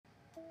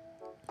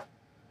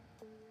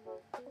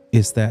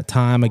It's that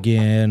time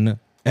again.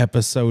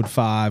 Episode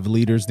 5,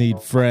 Leaders Need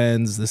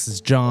Friends. This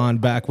is John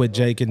back with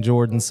Jake and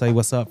Jordan. Say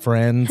what's up,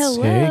 friends.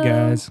 Hello. Hey,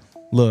 guys.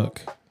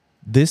 Look,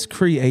 this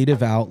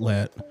creative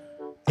outlet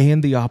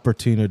and the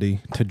opportunity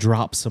to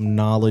drop some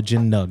knowledge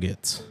and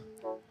nuggets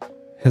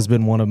has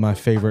been one of my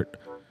favorite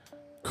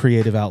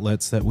creative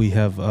outlets that we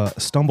have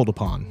stumbled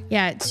upon.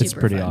 Yeah, it's super It's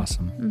pretty fun.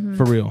 awesome.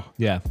 For real.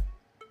 Yeah.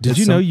 Did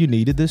you know you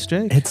needed this,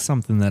 Jake? It's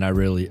something that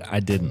I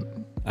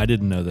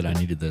didn't know that I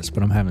needed this,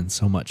 but I'm having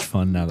so much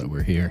fun now that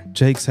we're here.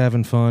 Jake's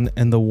having fun,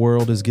 and the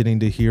world is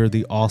getting to hear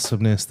the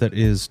awesomeness that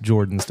is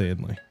Jordan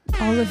Stanley.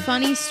 All the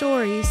funny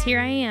stories. Here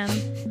I am.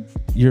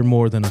 You're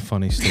more than a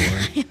funny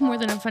story. More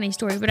than a funny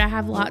story, but I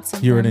have lots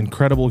of You're an them.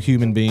 incredible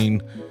human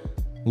being.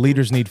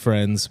 Leaders need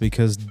friends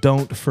because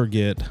don't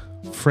forget,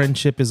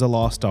 friendship is a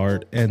lost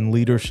art and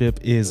leadership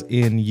is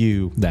in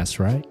you.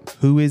 That's right.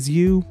 Who is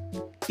you?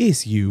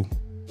 Is you.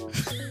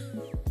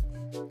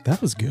 That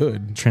was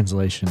good.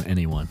 Translation,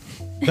 anyone.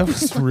 That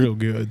was real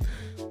good.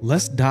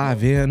 Let's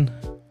dive in.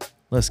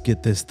 Let's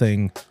get this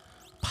thing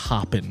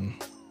popping.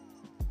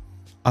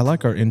 I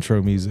like our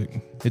intro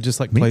music. It just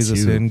like Me plays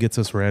us too. in, gets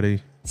us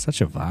ready.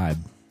 Such a vibe.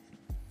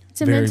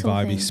 It's a Very mental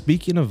vibey. thing.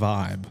 Speaking of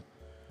vibe,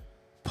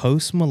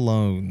 Post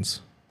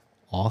Malone's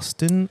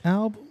Austin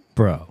album,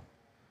 Bro,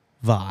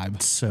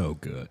 vibe. so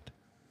good.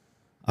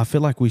 I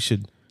feel like we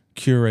should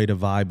curate a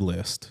vibe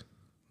list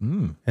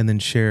and then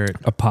share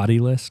A potty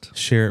list?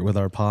 it with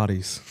our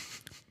potties.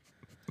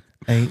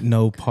 Ain't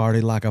no party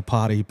like a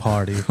potty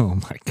party. Oh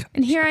my God.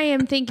 And here I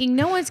am thinking,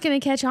 no one's going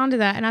to catch on to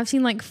that. And I've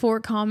seen like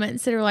 4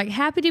 comments that are like,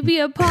 happy to be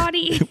a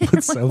potty.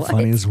 What's so What?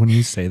 funny is when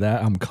you say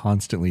that, I'm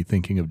constantly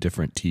thinking of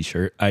different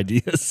t-shirt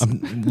ideas.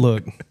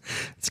 Look,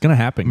 It's going to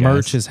happen, guys.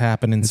 merch is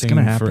happening It's soon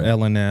gonna for happen.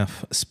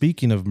 LNF.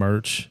 Speaking of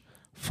merch,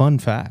 fun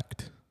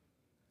fact.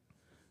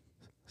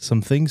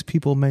 Some things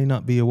people may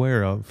not be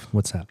aware of.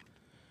 What's that?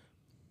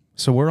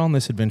 So we're on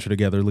this adventure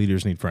together,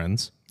 Leaders Need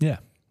Friends. Yeah.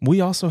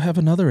 We also have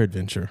another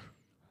adventure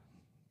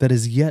that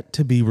is yet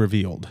to be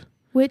revealed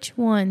Which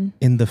one?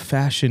 in the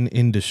fashion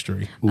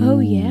industry. Oh,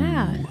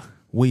 yeah.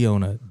 We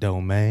own a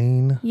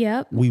domain.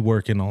 Yep. We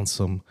working on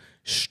some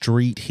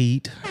street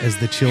heat, as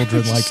the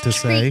children like to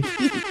say.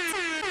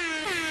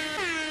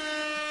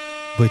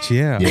 But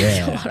yeah,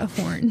 A lot of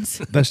horns.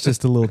 that's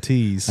just a little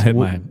tease. I had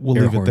my we'll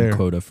air leave it horn there.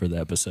 quota for the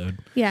episode.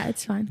 Yeah,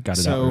 it's fine. Got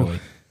it So out early.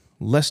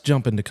 let's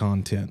jump into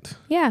content.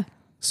 Yeah.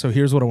 So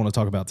here's what I want to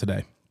talk about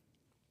today.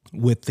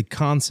 With the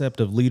concept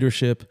of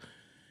leadership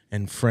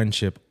and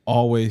friendship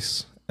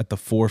always at the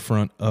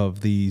forefront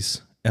of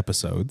these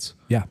episodes,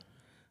 Yeah.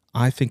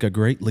 I think a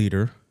great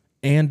leader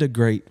and a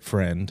great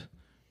friend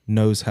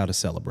knows how to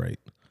celebrate.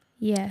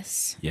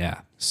 Yes.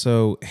 Yeah.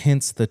 So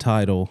hence the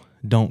title,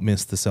 Don't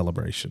Miss the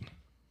Celebration.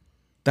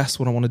 That's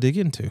what I want to dig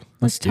into.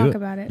 Let's do talk it.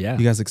 about it. Yeah.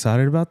 You guys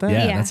excited about that?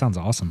 Yeah, Yeah. that sounds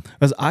awesome.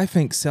 Because I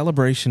think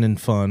celebration and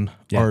fun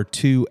Yeah. are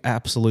two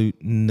absolute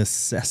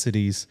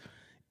necessities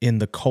in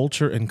the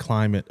culture and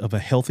climate of a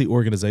healthy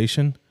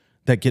organization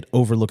that get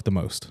overlooked the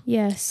most.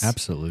 Yes.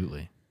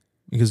 Absolutely.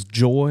 Because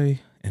joy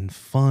and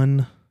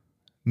fun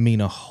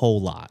mean a whole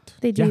lot.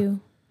 They Yeah. do.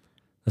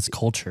 That's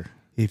culture.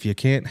 If you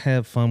can't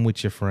have fun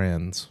with your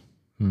friends,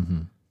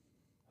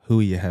 who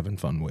are you having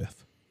fun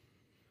with?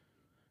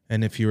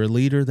 And if you're a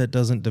leader that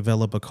doesn't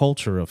develop a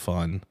culture of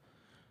fun,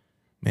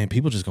 man,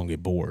 people just gonna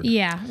get bored.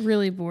 Yeah.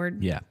 Really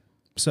bored. Yeah.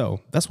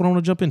 So that's what I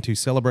want to jump into,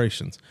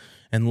 celebrations.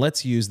 And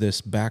let's use this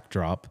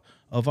backdrop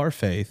of our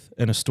faith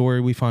and a story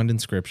we find in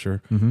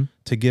Scripture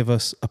to give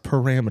us a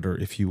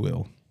parameter, if you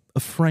will, a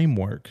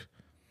framework.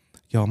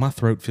 Y'all, my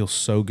throat feels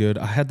so good.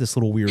 I had this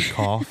little weird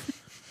cough.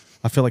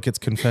 I feel like it's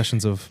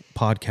Confessions of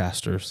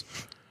Podcasters.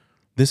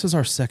 This is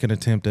our second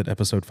attempt at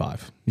episode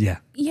 5. Yeah.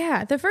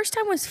 Yeah. The first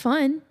time was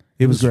fun.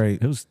 It was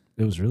great It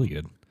was really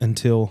good.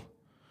 until,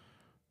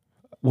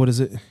 what is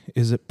it?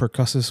 Is it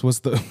percussus? What's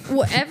the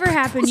Whatever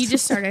happened, you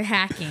just started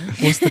hacking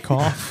what's the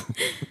cough?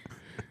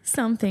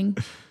 something.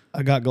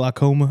 I got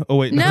glaucoma. Oh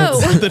wait, No,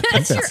 that's-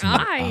 that's your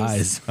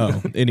eyes.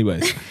 Oh,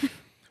 anyways.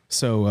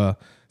 So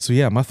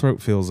yeah, my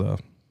throat feels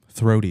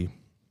throaty.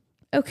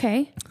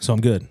 Okay. So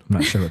I'm good. I'm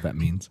not sure what that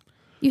means.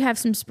 You have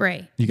some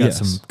spray. You got Yes,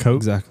 some coat?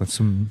 exactly.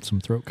 Some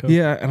throat coat?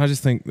 Yeah, and I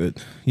just think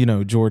that,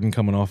 Jordan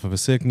coming off of a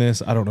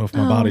sickness, I don't know if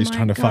my body's my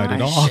trying to fight it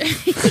gosh.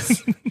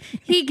 off.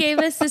 He gave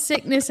us the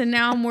sickness, and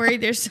now I'm worried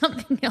there's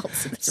something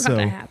else that's about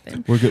to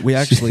happen. We're good. We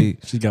actually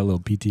She's got a little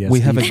PTSD. we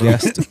have a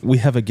guest. We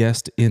have a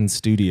guest in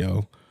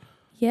studio.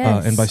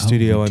 Yes. And by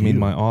studio we I mean do.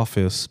 my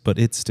office, but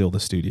it's still the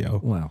studio.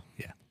 Well,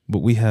 yeah. But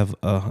we have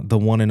the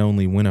one and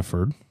only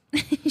Winifred.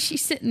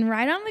 She's sitting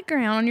right on the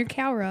ground on your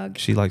cow rug.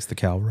 She likes the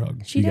cow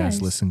rug. She You does.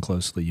 guys listen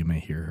closely, you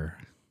may hear her.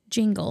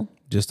 Jingle.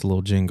 Just a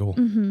little jingle.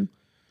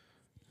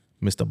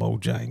 Mr.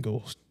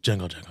 Bojangles.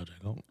 Jingle, jingle,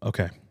 jingle.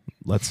 Okay,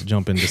 let's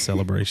jump into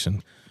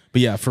celebration.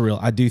 But yeah, for real,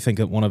 I do think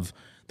that one of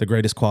the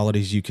greatest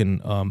qualities you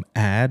can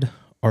add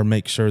or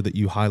make sure that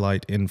you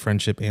highlight in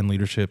friendship and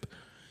leadership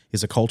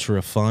is a culture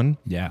of fun.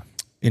 Yeah.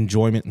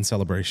 enjoyment and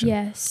celebration.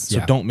 Yes. So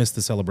Yeah. don't miss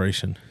the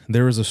celebration.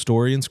 There is a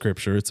story in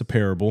Scripture. It's a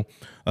parable.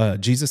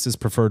 Jesus'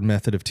 preferred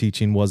method of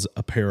teaching was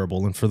a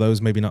parable. And for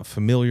those maybe not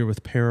familiar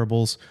with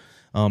parables,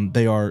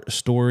 they are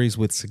stories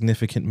with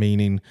significant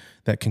meaning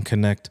that can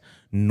connect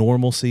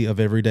normalcy of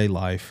everyday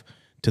life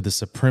to the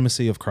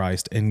supremacy of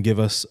Christ and give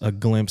us a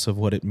glimpse of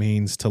what it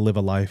means to live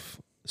a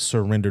life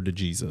surrendered to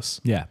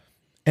Jesus. Yeah.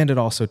 And it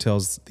also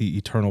tells the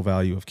eternal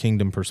value of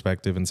kingdom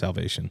perspective and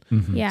salvation.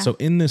 Yeah. So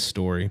in this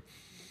story,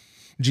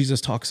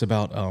 Jesus talks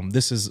about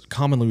this is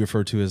commonly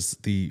referred to as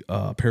the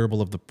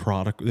parable of the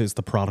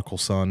prodigal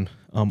son.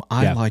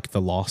 I like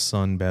the lost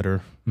son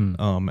better,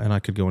 and I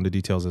could go into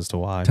details as to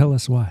why. Tell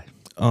us why.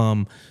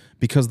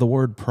 Because the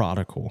word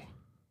prodigal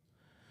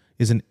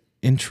is an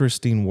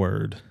interesting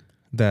word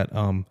that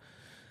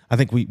I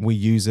think we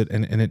use it,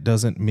 and it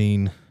doesn't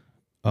mean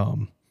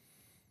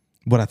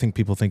what I think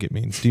people think it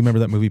means. Do you remember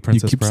that movie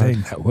Princess You keep Bride?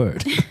 saying that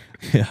word.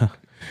 Yeah.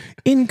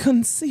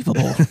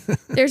 Inconceivable.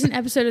 There's an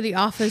episode of The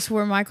Office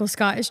where Michael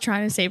Scott is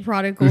trying to say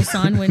prodigal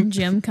son when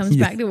Jim comes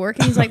back to work,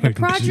 and he's like, the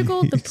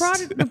prodigal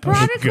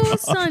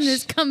son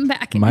has come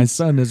back. And My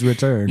son has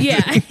returned.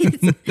 yeah.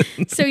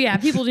 So yeah,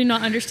 people do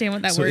not understand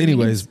what that So word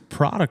anyways, means.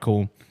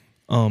 prodigal,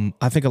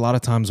 I think a lot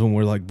of times when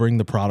we're like, bring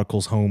the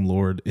prodigals home,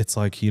 Lord, it's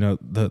like,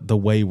 the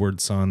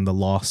wayward son, the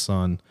lost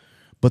son.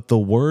 But the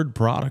word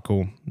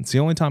prodigal, it's the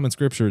only time in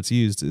Scripture it's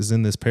used is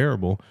in this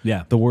parable.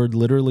 Yeah. The word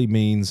literally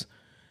means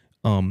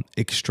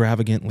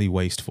extravagantly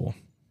wasteful,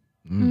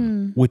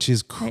 which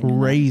is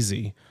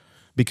crazy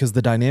because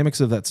the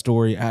dynamics of that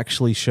story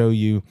actually show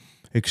you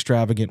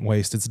extravagant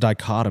waste. It's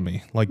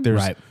dichotomy. Like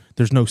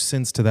there's no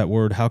sense to that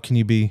word. How can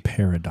you be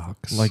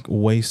Paradox. like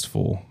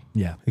wasteful?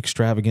 Yeah.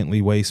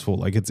 Extravagantly wasteful.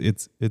 Like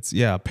it's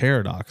a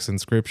paradox in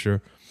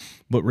Scripture.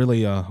 But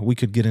really, we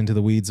could get into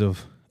the weeds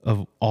of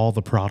all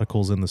the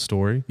prodigals in the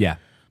story. Yeah.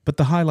 But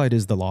the highlight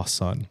is the lost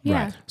son.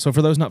 Yeah. Right. So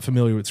for those not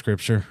familiar with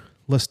Scripture,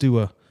 let's do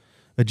a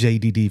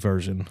JDD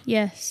version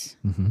Yes.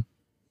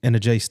 and a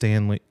J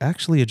Stanley.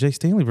 Actually, a J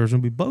Stanley version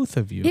would be both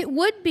of you. It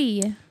would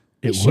be.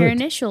 We It share would.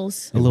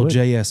 initials. A little would.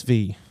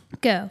 JSV.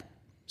 Go.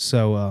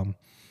 So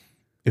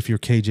if you're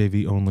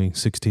KJV only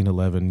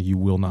 1611, you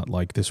will not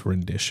like this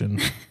rendition.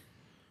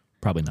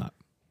 Probably not.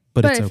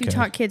 But But it's if okay. you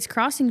taught kids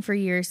crossing for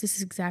years, this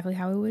is exactly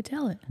how we would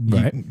tell it.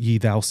 Right. Ye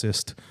thou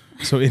sist.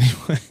 So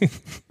anyway,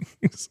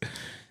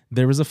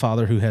 there was a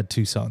father who had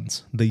two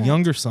sons. The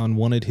younger son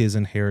wanted his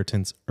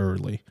inheritance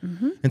early.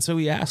 And so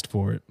he asked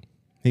for it.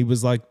 He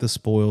was like the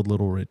spoiled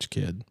little rich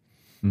kid.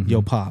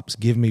 Yo, pops,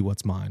 give me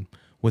what's mine.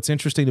 What's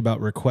interesting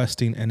about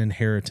requesting an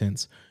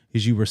inheritance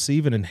is you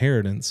receive an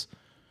inheritance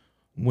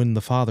when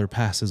the father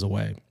passes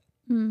away.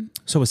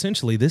 So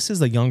essentially, this is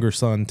the younger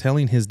son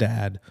telling his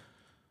dad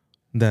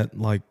that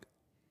like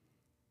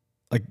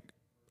I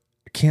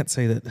can't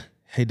say that,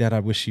 hey, Dad, I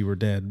wish you were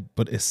dead.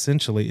 But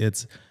essentially,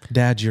 it's,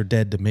 Dad, you're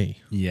dead to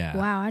me. Yeah.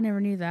 Wow, I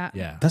never knew that.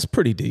 Yeah. That's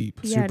pretty deep.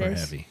 Yeah, it Super is.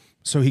 heavy.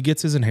 So he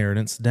gets his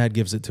inheritance. Dad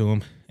gives it to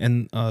him.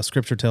 And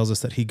Scripture tells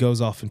us that he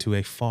goes off into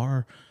a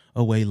far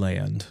away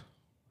land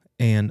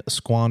and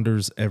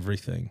squanders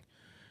everything.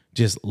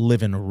 Just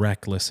living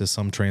reckless, as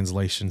some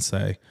translations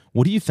say.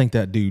 What do you think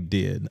that dude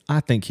did? I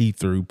think he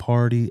threw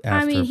party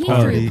after he threw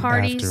party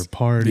parties. after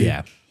party.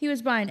 Yeah. He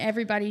was buying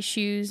everybody's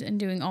shoes and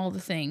doing all the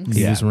things.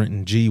 He Yeah. was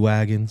renting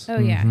G-Wagons. Oh,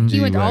 yeah.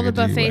 He went to all the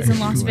G-Wagon, buffets in G-Wagon,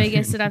 Las G-Wagon.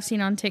 Vegas that I've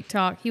seen on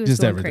TikTok. He was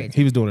Just going everything. crazy.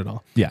 He was doing it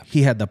all. Yeah.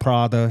 He had the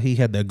Prada, he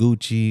had the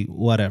Gucci,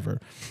 whatever.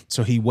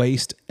 So he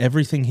wastes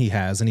everything he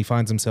has and he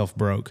finds himself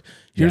broke.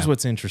 Here's Yeah.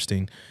 what's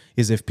interesting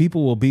is if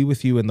people will be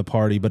with you in the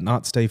party but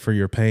not stay for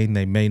your pain,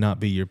 they may not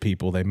be your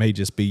people. They may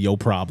just be your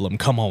problem.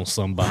 Come on,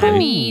 somebody. I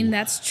mean,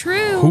 that's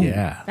true.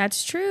 Yeah.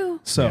 That's true.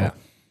 So, Yeah.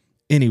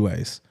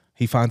 anyways,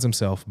 he finds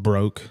himself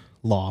broke,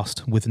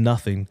 lost, with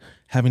nothing,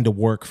 having to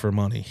work for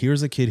money.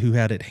 Here's a kid who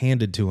had it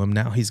handed to him.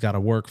 Now he's got to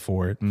work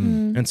for it.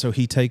 And so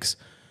he takes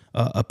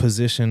a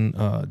position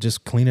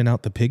just cleaning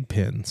out the pig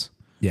pens,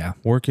 Yeah.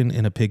 working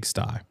in a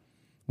pigsty,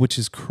 which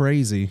is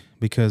crazy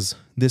because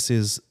this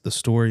is the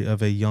story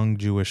of a young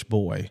Jewish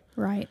boy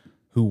Right.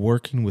 who,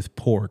 working with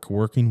pork,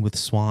 working with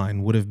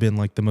swine, would have been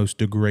like the most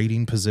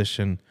degrading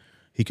position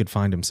he could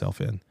find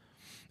himself in.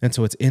 And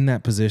so it's in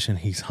that position.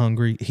 He's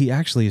hungry. He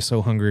actually is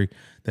so hungry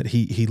that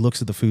he looks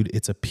at the food.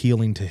 It's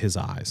appealing to his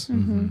eyes. I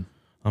mean,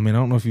 I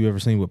don't know if you've ever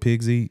seen what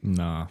pigs eat.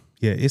 Nah.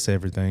 Yeah, it's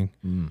everything.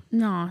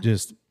 No.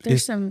 Just There's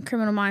it's, some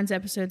Criminal Minds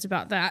episodes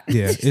about that.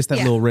 yeah, it's that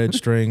Yeah. little red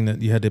string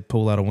that you had to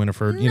pull out of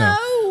Winifred. You know,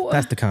 No.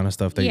 that's the kind of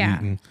stuff they Yeah.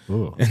 eat. And,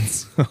 Ooh. and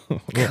so, oh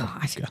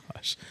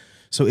gosh.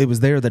 So it was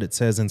there that it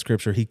says in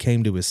Scripture, he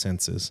came to his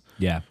senses.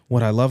 Yeah.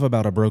 What I love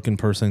about a broken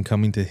person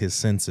coming to his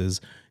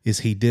senses is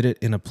he did it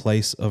in a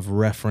place of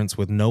reference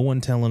with no one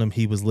telling him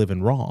he was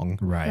living wrong.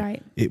 Right.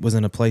 Right. It was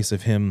in a place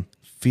of him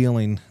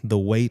feeling the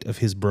weight of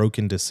his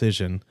broken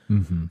decision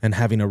and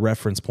having a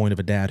reference point of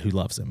a dad who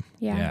loves him.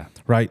 Yeah. Yeah.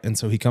 Right. And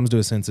so he comes to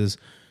his senses.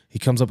 He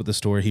comes up with the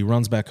story. He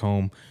runs back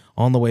home.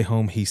 On the way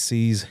home, he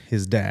sees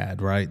his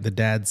dad, right? The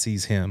dad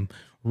sees him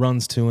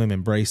runs to him,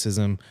 embraces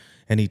him,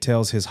 and he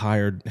tells his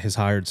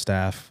hired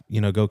staff,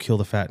 go kill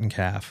the fattened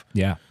calf.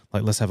 Yeah.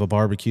 Like, let's have a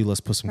barbecue.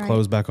 Let's put some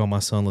clothes back on my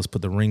son. Let's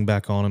put the ring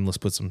back on him. Let's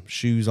put some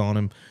shoes on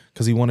him,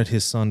 because he wanted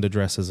his son to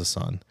dress as a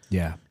son.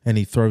 Yeah. And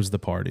he throws the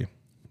party.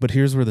 But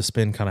here's where the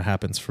spin kind of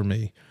happens for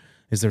me.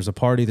 Is there's a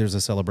party, there's a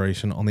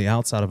celebration. On the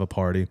outside of a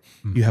party,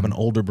 you have an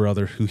older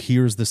brother who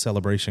hears the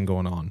celebration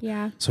going on.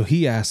 Yeah. So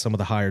he asks some of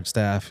the hired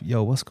staff,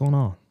 yo, what's going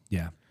on?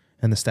 Yeah.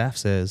 And the staff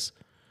says,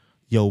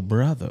 yo,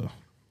 brother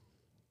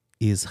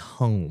is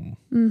home.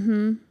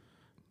 Mm-hmm.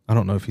 I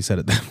don't know if he said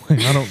it that way.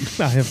 Who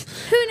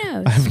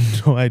knows? I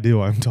have no idea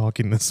why I'm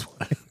talking this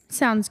way.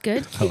 Sounds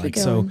good. Keep it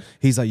going. So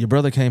he's like, your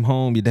brother came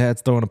home, your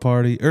dad's throwing a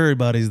party,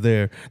 everybody's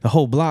there. The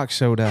whole block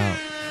showed out.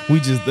 We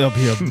just up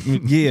here.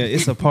 Yeah,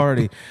 it's a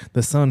party.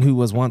 The son who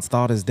was once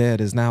thought is dead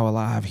is now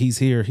alive. He's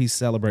here. He's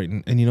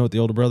celebrating. And you know what the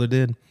older brother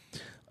did?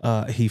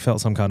 He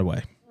felt some kind of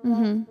way.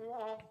 Mm-hmm.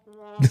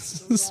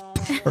 This is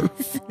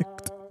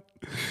perfect.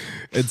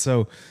 And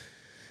so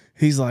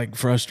he's like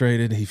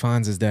frustrated. He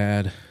finds his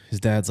dad. His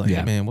dad's like,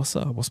 hey, man, what's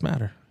up? What's the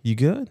matter? You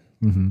good?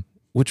 Mm-hmm.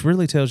 Which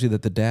really tells you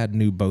that the dad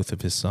knew both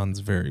of his sons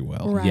very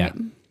well. Right. Yeah,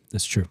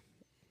 that's true.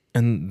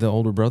 And the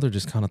older brother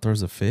just kind of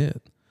throws a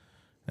fit.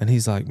 And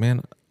he's like,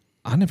 man,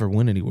 I never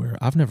went anywhere.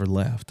 I've never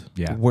left.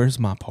 Yeah. Where's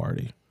my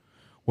party?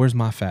 Where's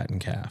my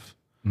fattened calf?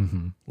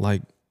 Mm-hmm.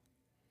 Like,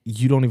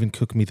 you don't even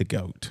cook me the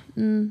goat.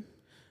 Mm.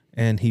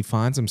 And he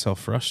finds himself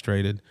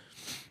frustrated.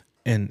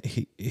 And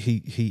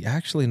he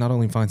actually not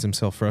only finds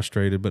himself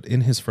frustrated, but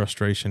in his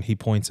frustration, he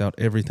points out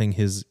everything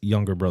his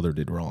younger brother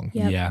did wrong.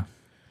 Yep. Yeah.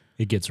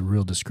 It gets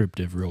real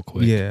descriptive real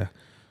quick. Yeah.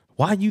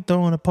 Why you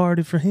throwing a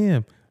party for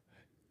him?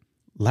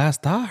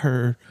 Last I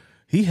heard,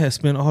 he has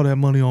spent all that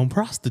money on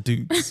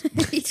prostitutes.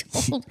 he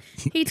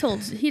told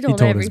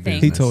his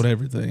everything. He told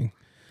everything.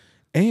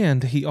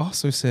 And he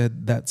also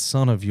said, that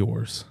son of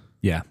yours.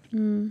 Yeah.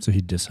 So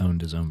he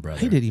disowned his own brother.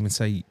 He didn't even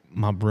say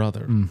my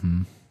brother.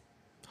 Mm-hmm.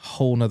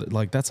 Whole nother,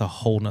 like, that's a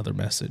whole nother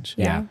message.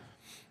 Yeah.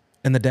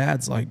 And the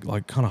dad's like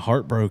kind of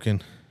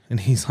heartbroken. And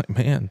he's like,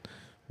 man,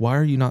 why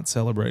are you not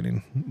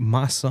celebrating?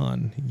 My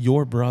son,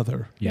 your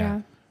brother,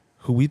 Yeah.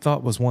 who we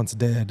thought was once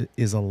dead,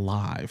 is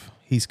alive.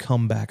 He's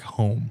come back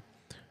home.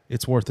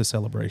 It's worth a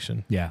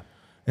celebration. Yeah.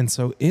 And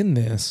so in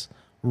this,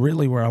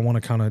 really where I want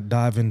to kind of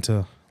dive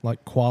into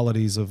like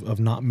qualities of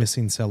not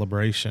missing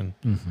celebration,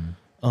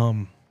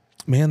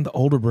 man, the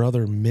older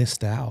brother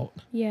missed out.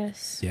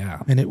 Yes.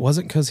 Yeah. And it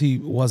wasn't because he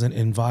wasn't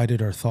invited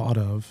or thought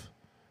of.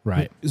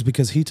 Right. It's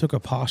because he took a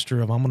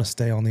posture of, I'm going to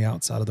stay on the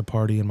outside of the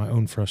party in my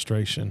own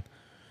frustration.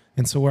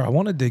 And so where I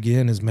want to dig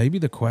in is maybe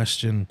the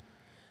question,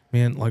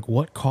 man, like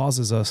what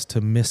causes us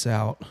to miss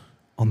out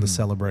on the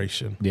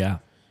celebration? Yeah.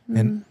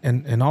 And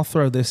I'll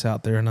throw this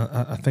out there, and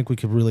I think we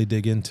could really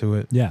dig into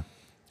it. Yeah.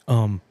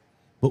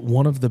 But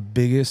one of the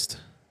biggest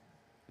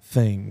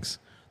things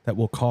that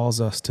will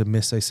cause us to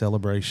miss a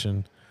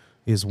celebration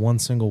is one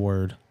single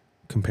word: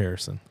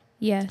 comparison.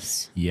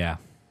 Yes. Yeah.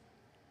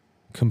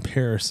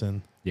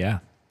 Comparison. Yeah.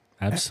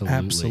 Absolutely.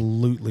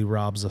 Absolutely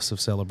robs us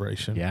of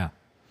celebration. Yeah.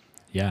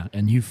 Yeah.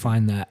 And you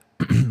find that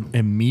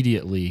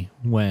immediately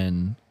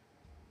when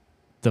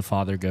the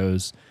father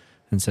goes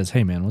and says,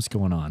 hey, man, what's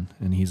going on?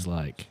 And he's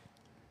like,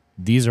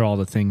 these are all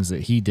the things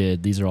that he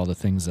did. These are all the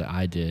things that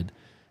I did,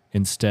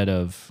 instead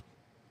of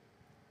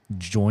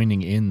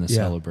joining in the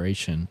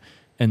celebration.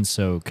 And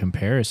so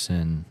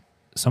comparison,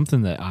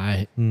 something that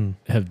I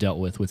have dealt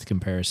with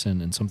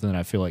comparison, and something that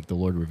I feel like the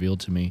Lord revealed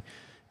to me,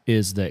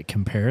 is that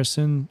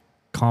comparison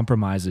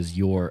compromises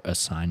your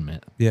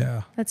assignment.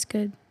 Yeah. That's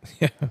good.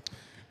 Yeah.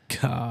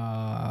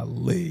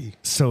 Golly.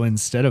 So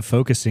instead of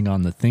focusing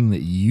on the thing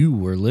that you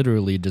were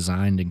literally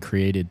designed and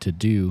created to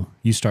do,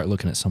 you start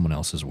looking at someone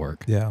else's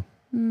work Yeah.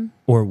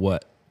 or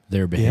what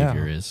their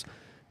behavior is.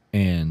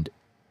 And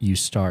you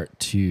start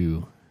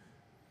to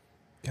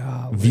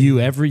Golly. view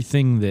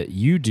everything that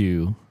you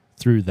do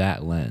through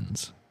that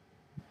lens.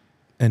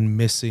 And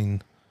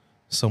missing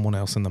someone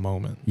else in the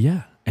moment.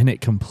 Yeah. And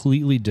it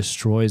completely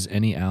destroys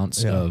any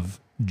ounce of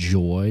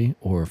joy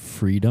or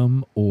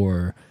freedom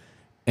or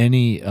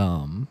any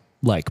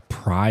like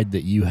pride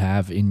that you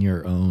have in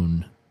your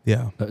own,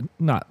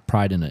 not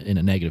pride in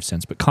a negative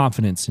sense, but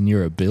confidence in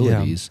your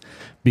abilities,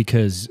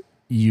 because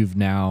you've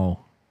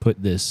now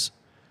put this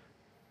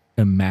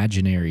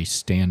imaginary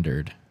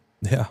standard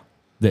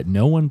that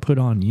no one put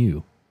on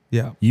you.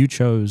 Yeah. You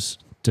chose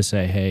to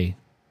say, hey,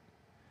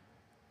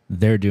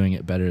 they're doing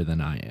it better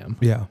than I am.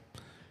 Yeah.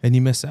 And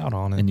you miss out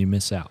on it. And you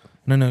miss out.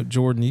 No,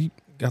 Jordan, you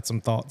got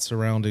some thoughts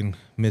surrounding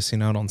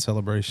missing out on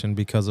celebration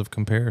because of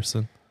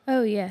comparison.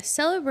 Oh, yes.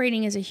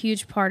 Celebrating is a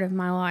huge part of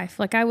my life.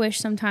 Like, I wish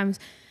sometimes,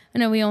 I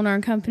know we own our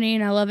own company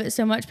and I love it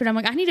so much, but I'm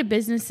like, I need a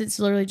business that's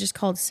literally just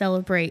called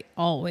Celebrate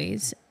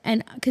Always.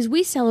 And because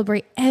we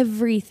celebrate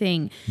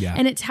everything. Yeah.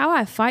 And it's how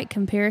I fight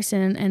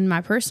comparison in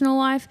my personal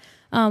life.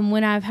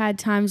 When I've had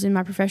times in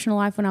my professional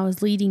life when I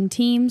was leading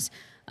teams,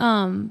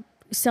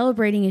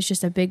 celebrating is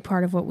just a big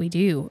part of what we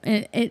do.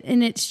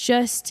 And it's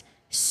just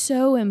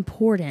so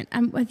important.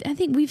 I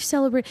think we've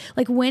celebrated,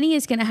 like Winnie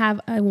is going to have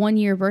a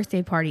 1-year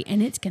birthday party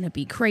and it's going to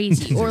be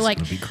crazy. Or like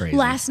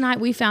last night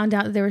we found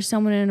out there was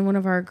someone in one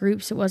of our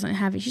groups that wasn't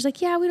having, she's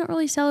like, yeah, we don't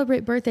really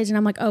celebrate birthdays. And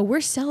I'm like, oh,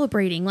 we're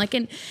celebrating. Like,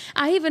 and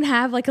I even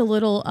have like a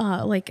little,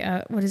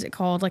 what is it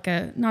called? Like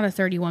not a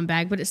 31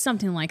 bag, but it's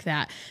something like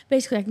that.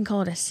 Basically I can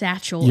call it a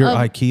satchel. Your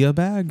IKEA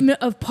bag?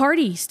 Of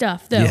party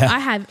stuff though. Yeah. I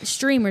have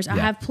streamers, I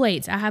have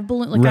plates, I have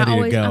balloons. Like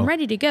I'm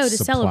ready to go to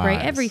celebrate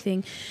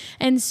everything.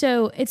 And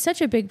so it's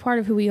such a big part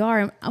of who we are.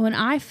 And when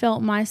I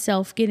felt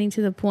myself getting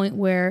to the point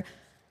where,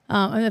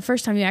 and the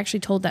first time you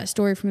actually told that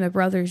story from the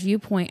brother's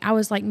viewpoint, I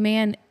was like,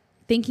 man,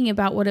 thinking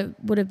about what it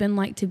would have been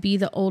like to be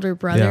the older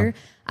brother,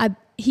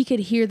 he could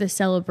hear the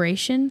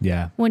celebration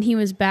when he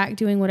was back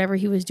doing whatever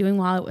he was doing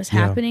while it was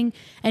happening.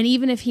 And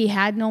even if he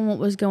had known what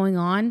was going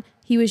on,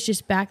 he was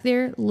just back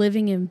there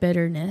living in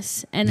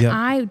bitterness. And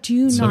I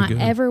do not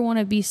ever want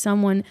to be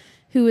someone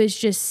who is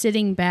just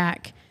sitting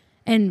back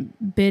and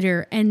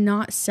bitter and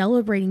not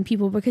celebrating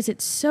people, because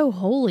it's so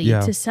holy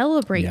to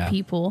celebrate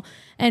people.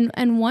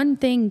 And one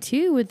thing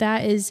too with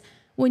that is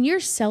when you're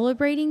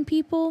celebrating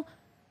people,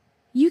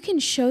 you can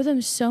show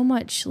them so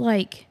much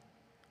like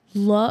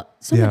love,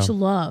 much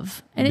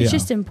love, and it's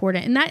just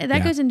important. And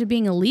that goes into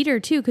being a leader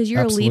too, because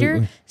you're a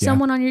leader.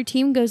 Someone on your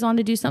team goes on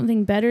to do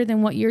something better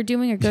than what you're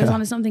doing, or goes on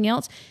to something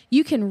else.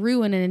 You can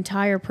ruin an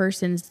entire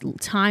person's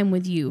time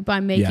with you by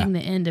making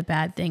the end a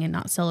bad thing and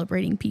not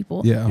celebrating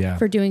people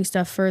for doing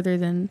stuff further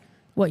than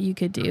what you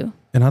could do.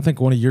 And I think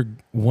one of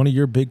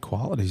your big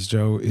qualities,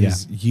 Joe,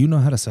 is you know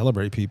how to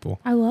celebrate people.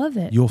 I love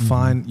it. You'll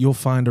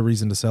find a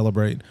reason to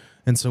celebrate.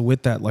 And so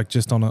with that, like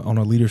just on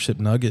a leadership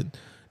nugget,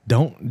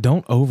 don't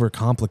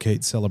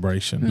overcomplicate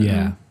celebration.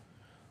 Yeah.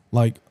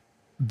 Like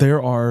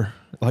there are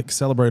like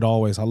celebrate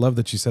always. I love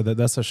that you said that.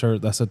 That's a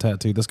shirt, that's a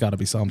tattoo. That's gotta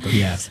be something.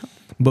 Yes.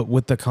 But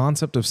with the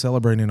concept of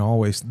celebrating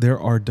always, there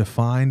are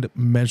defined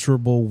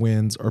measurable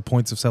wins or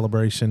points of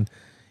celebration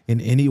in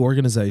any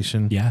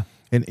organization. Yeah.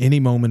 In any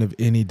moment of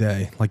any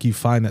day. Like you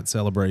find that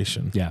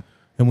celebration. Yeah.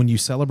 And when you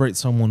celebrate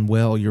someone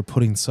well, you're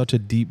putting such a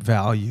deep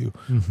value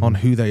on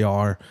who they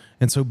are.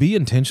 And so be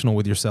intentional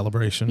with your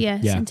celebration.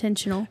 Yes,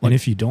 intentional. And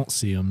if you don't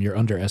see them, you're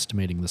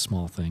underestimating the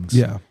small things.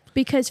 Yeah.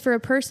 Because for a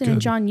person, and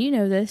John, you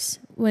know this,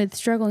 with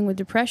struggling with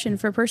depression,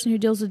 for a person who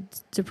deals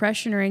with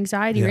depression or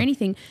anxiety or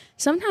anything,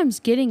 sometimes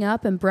getting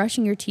up and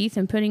brushing your teeth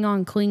and putting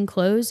on clean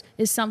clothes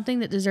is something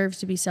that deserves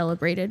to be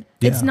celebrated.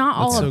 Yeah, it's not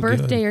all that's a so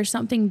birthday good. or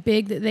something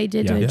big that they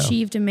did to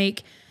achieve to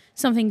make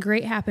something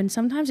great happen.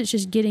 Sometimes it's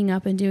just getting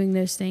up and doing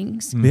those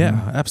things.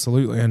 Yeah,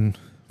 absolutely. And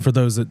for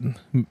those that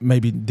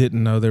maybe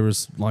didn't know, there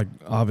was like,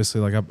 obviously,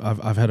 like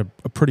I've had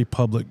a pretty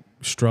public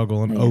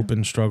struggle, an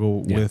open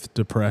struggle with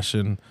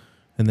depression.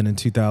 And then in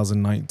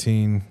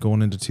 2019,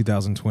 going into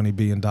 2020,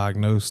 being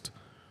diagnosed,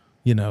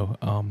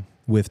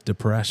 with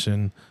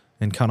depression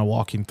and kind of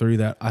walking through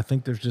that. I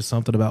think there's just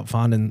something about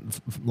finding,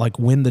 like,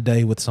 win the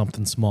day with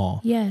something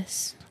small.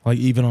 Yes. Like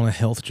even on a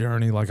health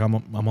journey, like I'm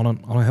on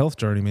a health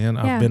journey, man.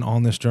 I've been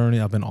on this journey.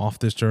 I've been off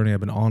this journey. I've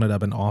been on it. I've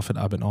been off it.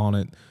 I've been on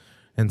it.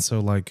 And so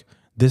like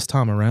this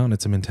time around,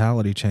 it's a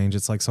mentality change.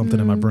 It's like something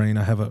in my brain.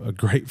 I have a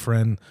great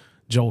friend,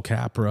 Joel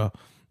Capra.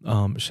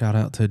 Shout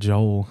out to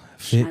Joel,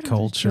 Fit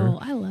Culture. Joel.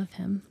 I love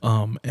him.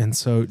 And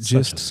so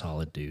Such a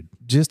solid dude.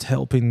 Just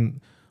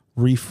helping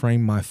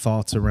reframe my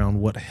thoughts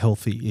around what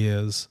healthy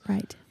is.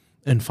 Right.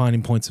 And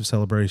finding points of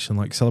celebration,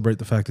 like celebrate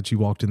the fact that you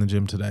walked in the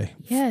gym today.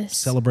 Yes.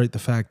 Celebrate the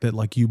fact that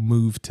like you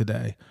moved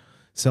today.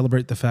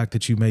 Celebrate the fact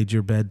that you made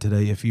your bed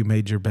today. If you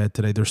made your bed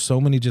today, there's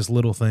so many just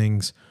little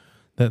things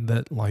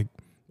that like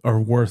are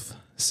worth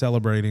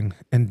celebrating,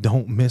 and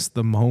don't miss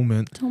the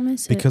moment. Don't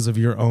miss because of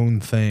your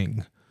own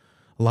thing.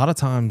 A lot of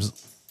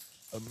times,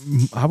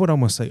 I would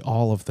almost say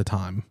all of the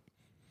time,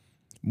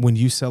 when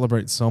you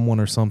celebrate someone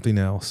or something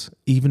else,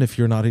 even if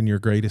you're not in your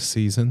greatest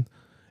season,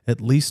 at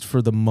least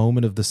for the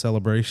moment of the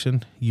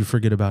celebration, you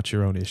forget about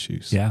your own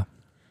issues. Yeah.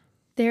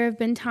 There have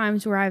been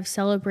times where I've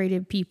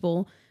celebrated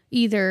people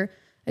either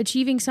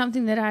achieving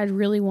something that I had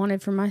really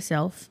wanted for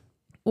myself,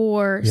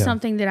 or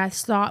something that I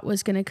thought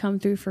was going to come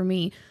through for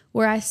me,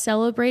 where I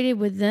celebrated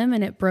with them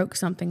and it broke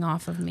something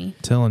off of me.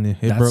 Telling you,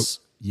 it broke.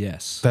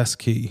 Yes. That's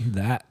key.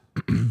 That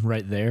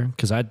right there.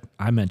 Because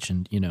I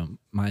mentioned,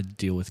 my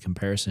deal with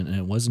comparison, and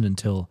it wasn't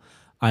until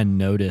I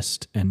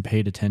noticed and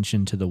paid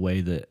attention to the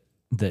way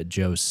that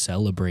Joe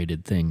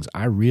celebrated things,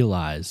 I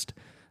realized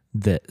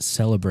that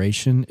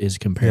celebration is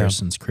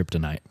comparison's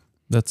kryptonite.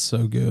 That's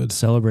so good.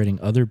 Celebrating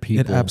other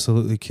people, it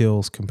absolutely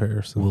kills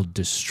comparison. Will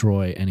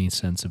destroy any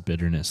sense of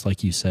bitterness,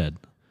 like you said.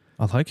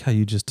 I like how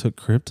you just took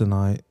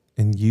kryptonite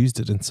and used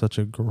it in such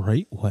a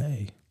great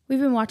way. We've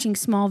been watching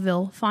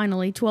Smallville,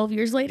 finally, 12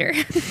 years later.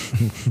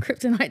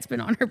 Kryptonite's been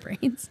on our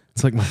brains.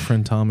 It's like my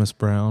friend Thomas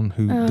Brown,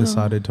 who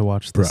decided to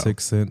watch The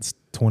Sixth Sense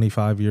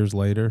 25 years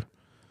later,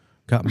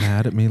 got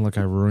mad at me like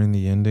I ruined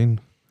the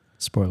ending.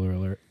 Spoiler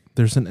alert.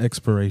 There's an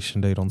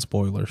expiration date on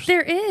spoilers.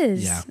 There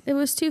is. Yeah. It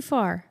was too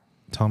far.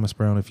 Thomas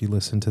Brown, if you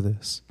listen to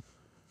this,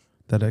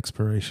 that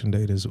expiration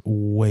date is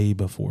way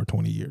before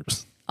 20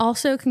 years.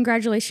 Also,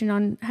 congratulations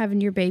on having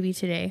your baby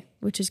today,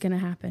 which is going to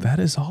happen. That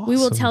is awesome. We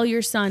will tell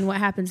your son what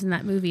happens in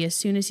that movie as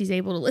soon as he's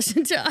able to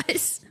listen to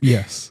us.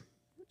 Yes,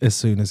 as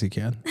soon as he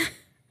can.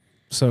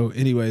 So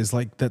anyways,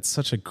 like that's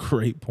such a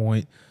great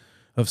point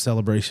of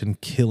celebration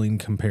killing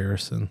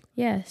comparison.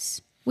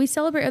 Yes. We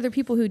celebrate other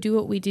people who do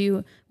what we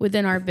do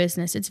within our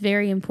business. It's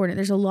very important.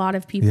 There's a lot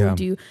of people who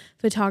do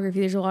photography.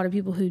 There's a lot of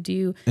people who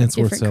do It's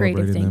worth different creative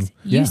celebrating things. them.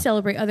 You Yeah.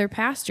 celebrate other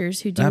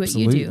pastors who do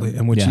Absolutely. what you do.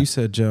 And what Yeah. you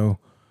said, Joe,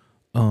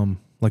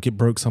 like it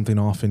broke something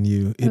off in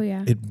you.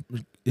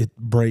 It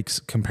breaks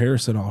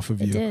comparison off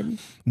of It you. did.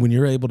 When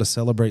you're able to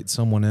celebrate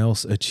someone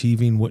else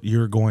achieving what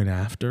you're going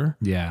after,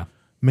 Yeah.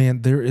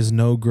 man, there is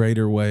no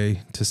greater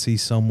way to see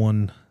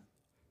someone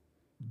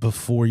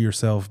before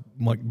yourself,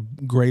 like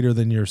greater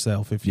than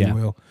yourself, if you Yeah.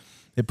 will.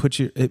 It puts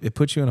you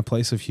in a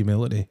place of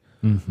humility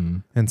Mm-hmm.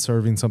 and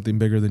serving something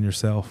bigger than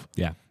yourself.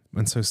 Yeah.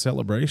 And so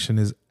celebration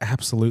is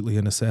absolutely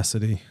a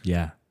necessity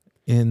Yeah.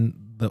 in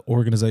the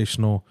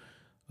organizational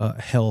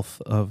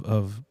health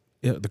of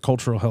the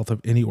cultural health of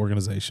any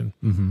organization.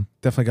 Mm-hmm.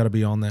 Definitely got to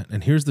be on that.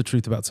 And here's the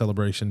truth about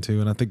celebration too.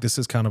 And I think this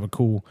is kind of a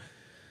cool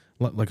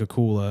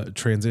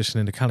transition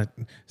into kind of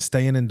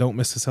staying and don't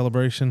miss a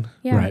celebration.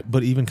 Yeah. Right.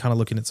 But even kind of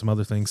looking at some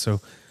other things.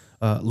 So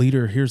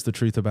leader, here's the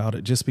truth about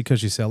it. Just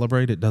because you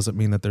celebrate, it doesn't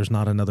mean that there's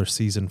not another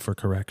season for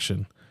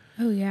correction.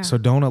 Oh, yeah. So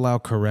don't allow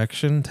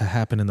correction to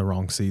happen in the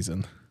wrong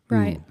season.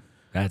 right. Ooh,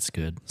 that's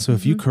good. So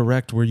if you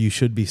correct where you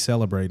should be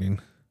celebrating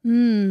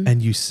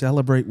and you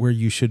celebrate where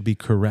you should be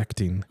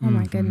correcting, Oh,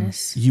 my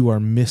goodness. you are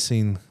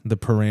missing the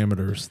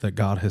parameters that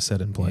God has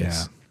set in place.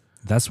 Yeah.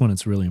 That's when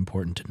it's really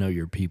important to know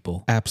your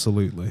people.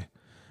 Absolutely.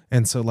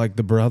 And so like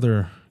the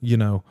brother,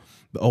 the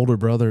older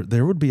brother,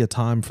 there would be a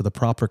time for the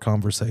proper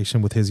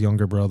conversation with his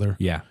younger brother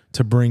Yeah.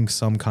 to bring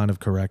some kind of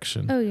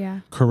correction. Oh, yeah.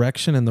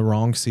 Correction in the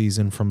wrong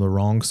season from the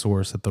wrong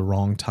source at the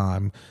wrong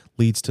time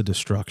leads to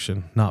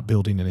destruction, not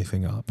building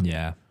anything up.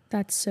 Yeah.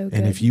 That's so good.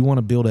 And if you want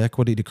to build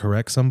equity to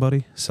correct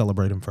somebody,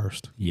 celebrate them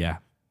first. Yeah.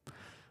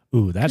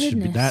 Ooh, that should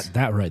be Goodness.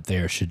 that right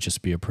there should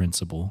just be a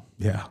principle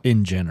Yeah,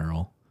 in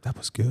general. that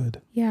was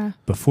good. yeah.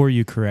 Before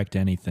you correct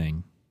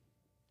anything,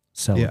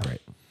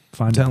 celebrate.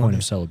 Find a telling point you.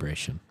 of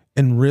celebration.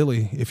 And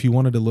really, if you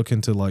wanted to look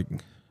into like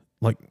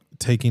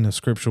taking a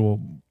scriptural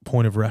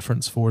point of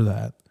reference for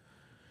that,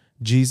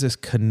 Jesus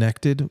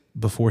connected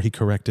before he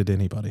corrected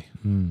anybody.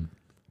 Mm.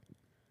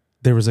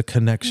 There was a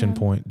connection Yeah.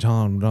 point.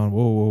 John,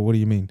 whoa, what do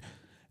you mean?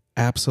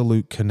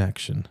 Absolute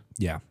connection.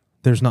 Yeah.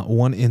 There's not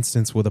one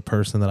instance with a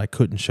person that I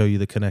couldn't show you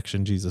the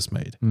connection Jesus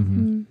made.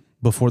 Mm-hmm.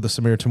 Before the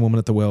Samaritan woman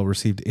at the well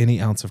received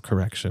any ounce of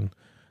correction,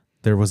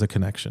 there was a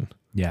connection.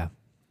 Yeah.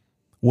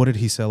 What did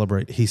he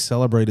celebrate? He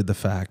celebrated the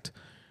fact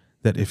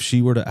that if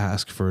she were to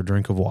ask for a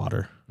drink of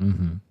water,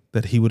 Mm-hmm.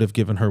 that he would have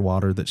given her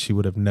water that she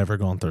would have never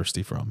gone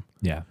thirsty from.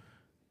 Yeah.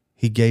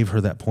 He gave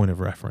her that point of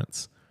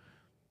reference.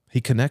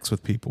 He connects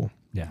with people.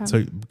 Yeah.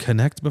 So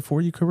connect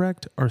before you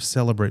correct or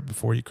celebrate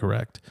before you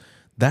correct.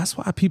 That's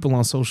why people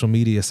on social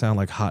media sound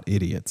like hot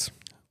idiots.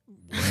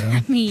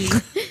 I mean,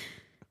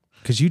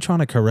 Because you're trying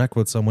to correct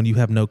with someone you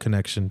have no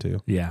connection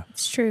to. Yeah.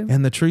 it's true.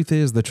 And the truth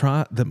is,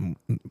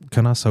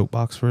 can I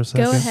soapbox for a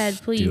second? Go ahead,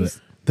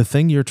 please. The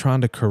thing you're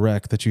trying to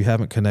correct that you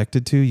haven't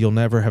connected to, you'll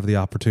never have the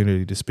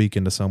opportunity to speak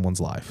into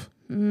someone's life.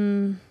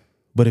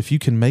 But if you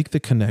can make the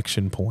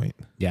connection point,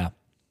 Yeah.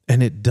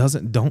 and it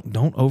don't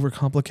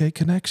overcomplicate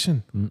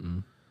connection.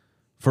 Mm-mm.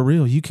 For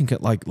real, you can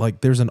get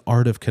like there's an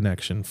art of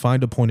connection.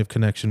 Find a point of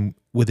connection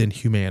within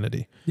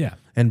humanity. Yeah.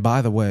 And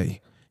by the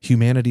way,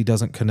 humanity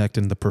doesn't connect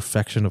in the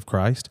perfection of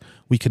Christ.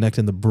 We connect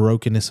in the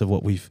brokenness of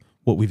what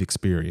we've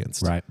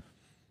experienced. Right.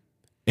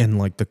 And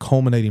like the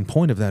culminating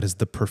point of that is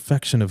the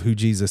perfection of who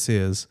Jesus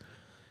is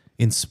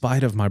in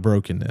spite of my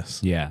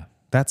brokenness. Yeah.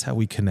 That's how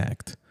we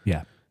connect.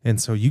 Yeah. And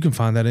so you can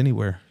find that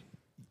anywhere.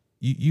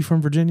 You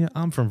from Virginia?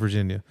 I'm from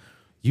Virginia.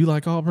 You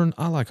like Auburn?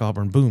 I like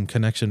Auburn. Boom,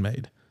 connection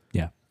made.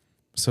 Yeah.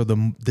 So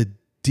the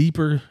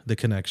deeper the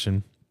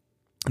connection,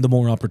 the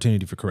more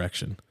opportunity for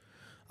correction.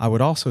 I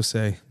would also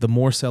say the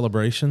more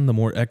celebration, the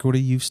more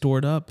equity you've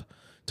stored up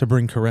to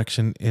bring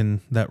correction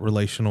in that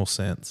relational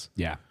sense.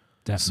 Yeah.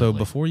 So Definitely.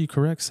 before you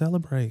correct,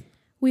 celebrate.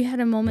 We had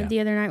a moment Yeah. the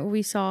other night where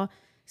we saw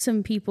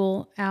some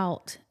people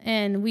out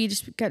and we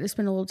just got to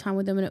spend a little time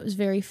with them and it was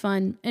very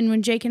fun. And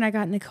when Jake and I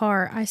got in the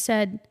car, I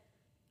said,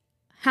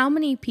 how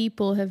many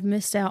people have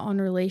missed out on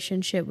a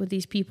relationship with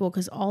these people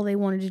because all they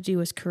wanted to do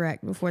was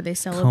correct before they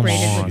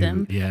celebrated on. with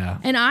them? Yeah.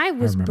 And I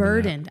was remember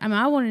that. burdened. I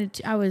mean,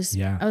 I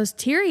was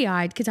teary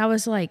eyed because I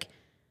was like,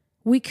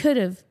 we could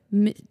have,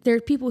 there are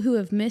people who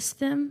have missed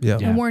them Yeah.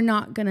 and we're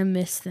not going to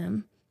miss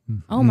them.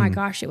 Oh my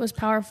gosh, it was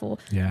powerful.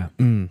 Yeah.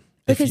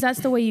 Because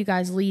that's the way you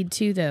guys lead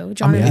too, though.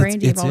 John and it's-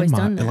 Brandy have it's always in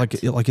done that.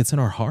 Like it's in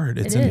our heart.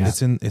 It's It in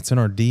is. it's in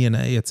our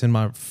DNA. It's in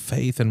my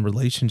faith and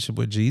relationship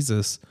with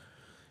Jesus.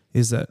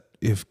 Is that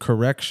if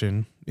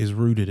correction is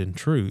rooted in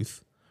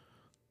truth,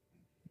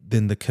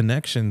 then the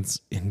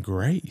connection's in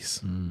grace,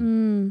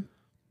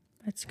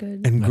 That's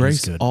good. and That is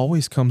grace good.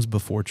 always comes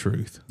before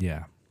truth.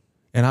 Yeah.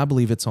 And I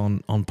believe it's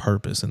on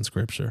purpose in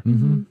Scripture.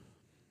 Mm-hmm.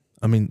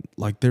 I mean,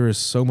 like there is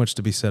so much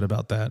to be said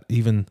about that.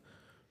 Even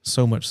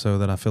So much so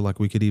that I feel like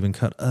we could even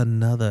cut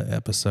another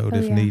episode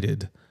if yeah.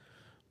 needed.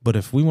 But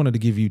if we wanted to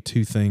give you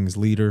two things,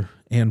 leader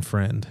and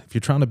friend, if you're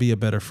trying to be a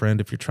better friend,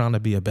 if you're trying to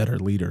be a better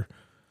leader,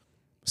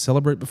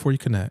 celebrate before you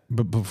connect,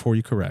 but before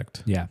you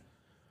correct. Yeah.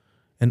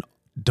 And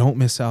don't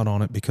miss out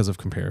on it because of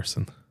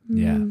comparison.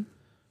 Yeah.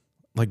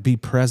 Like, be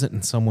present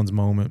in someone's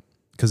moment.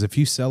 Because if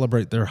you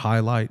celebrate their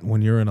highlight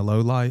when you're in a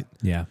low light,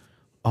 Yeah.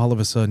 all of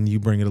a sudden you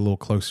bring it a little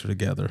closer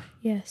together.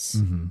 Yes.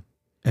 Mm-hmm.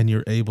 And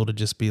you're able to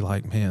just be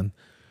like, man,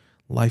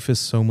 life is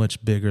so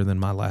much bigger than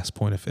my last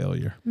point of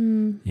failure.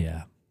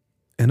 Yeah.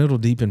 And it'll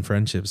deepen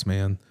friendships,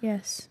 man.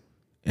 Yes.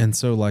 And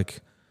so, like,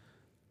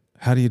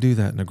 how do you do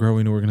that in a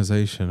growing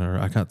organization? Or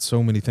I got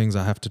so many things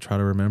I have to try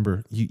to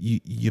remember.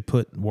 You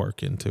put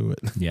work into it.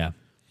 Yeah.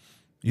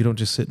 You don't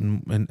just sit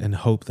and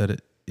hope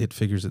that it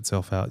figures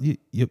itself out.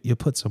 You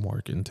put some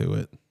work into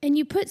it. And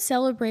you put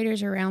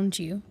celebrators around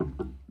you.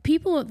 The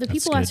people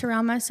I good.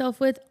 surround myself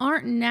with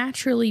aren't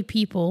naturally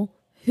people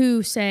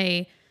who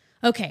say,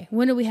 okay,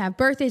 when do we have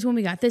birthdays? When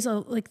we got this,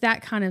 like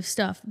that kind of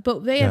stuff.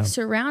 But they have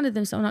surrounded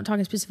themselves, I'm not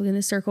talking specifically in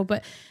this circle,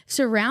 but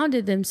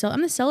surrounded themselves.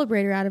 I'm the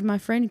celebrator out of my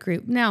friend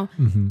group. Now,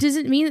 does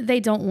it mean that they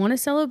don't want to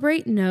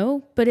celebrate?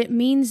 No, but it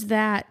means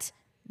that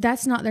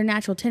that's not their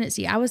natural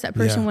tendency. I was that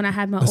person when I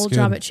had my old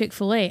job at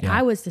Chick-fil-A. Yeah.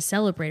 I was the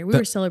celebrator. We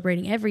were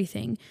celebrating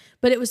everything.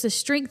 But it was the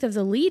strength of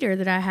the leader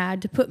that I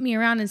had to put me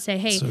around and say,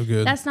 hey,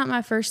 that's not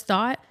my first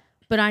thought,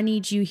 but I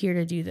need you here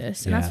to do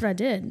this. And that's what I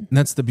did. And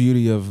that's the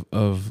beauty of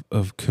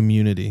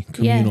community,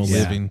 communal Yes.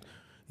 living,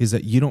 is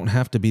that you don't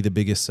have to be the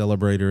biggest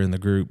celebrator in the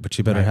group, but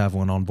you better have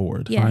one on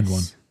board. Yes. Find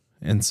one.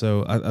 And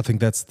so I think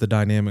that's the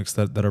dynamics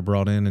that are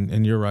brought in.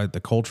 And you're right,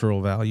 the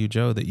cultural value,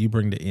 Joe, that you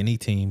bring to any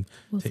team,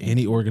 to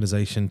any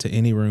organization, to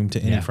any room, to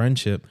any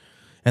friendship.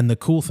 And the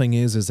cool thing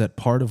is that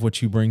part of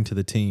what you bring to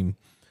the team,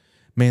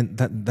 man,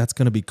 that's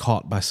going to be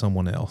caught by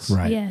someone else.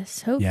 Right.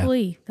 Yes,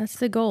 hopefully. That's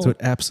the goal. So it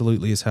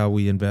absolutely is how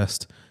we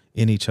invest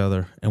in each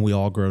other and we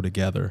all grow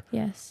together.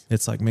 Yes.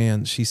 It's like,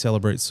 man, she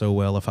celebrates so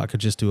well. If I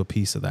could just do a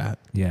piece of that.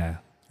 Yeah.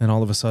 And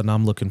all of a sudden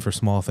I'm looking for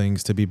small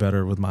things to be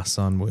better with my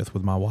son with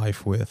my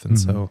wife with. And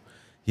so,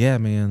 yeah,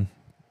 man,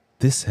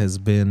 this has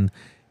been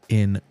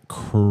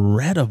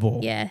incredible.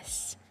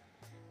 Yes.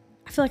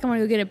 I feel like I'm going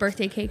to go get a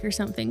birthday cake or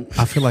something.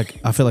 I feel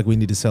like we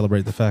need to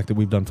celebrate the fact that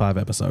we've done 5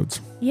 episodes.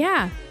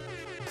 Yeah.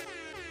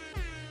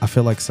 I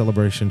feel like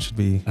celebration should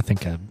be I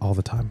think I all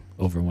the time.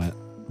 overwent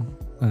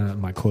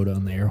my quota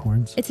on the air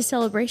horns. It's a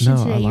celebration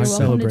today. I like You're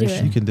welcome to do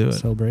celebration. it. You can do it.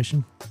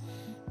 Celebration.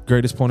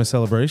 Greatest point of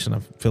celebration, I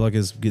feel like,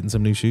 is getting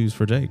some new shoes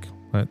for Jake.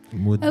 That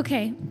would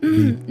Okay.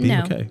 be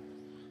No. okay.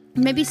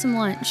 Maybe some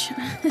lunch.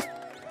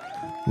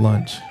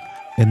 Lunch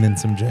and then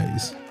some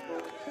J's.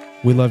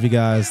 We love you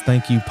guys.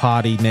 Thank you,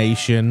 Potty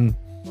Nation.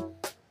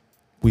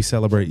 We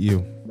celebrate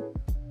you.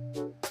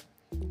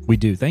 We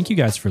do. Thank you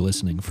guys for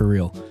listening, for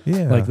real.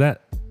 Yeah. Like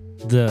that,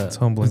 It's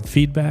humbling. the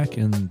feedback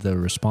and the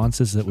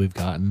responses that we've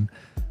gotten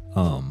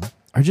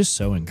are just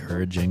so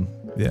encouraging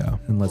Yeah.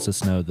 and lets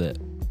us know that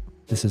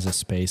this is a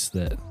space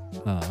that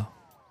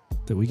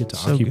that we get to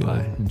So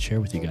occupy good. and share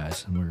with you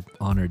guys, and we're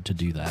honored to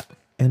do that.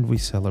 And we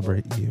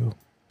celebrate you.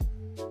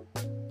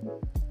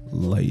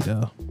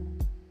 Later.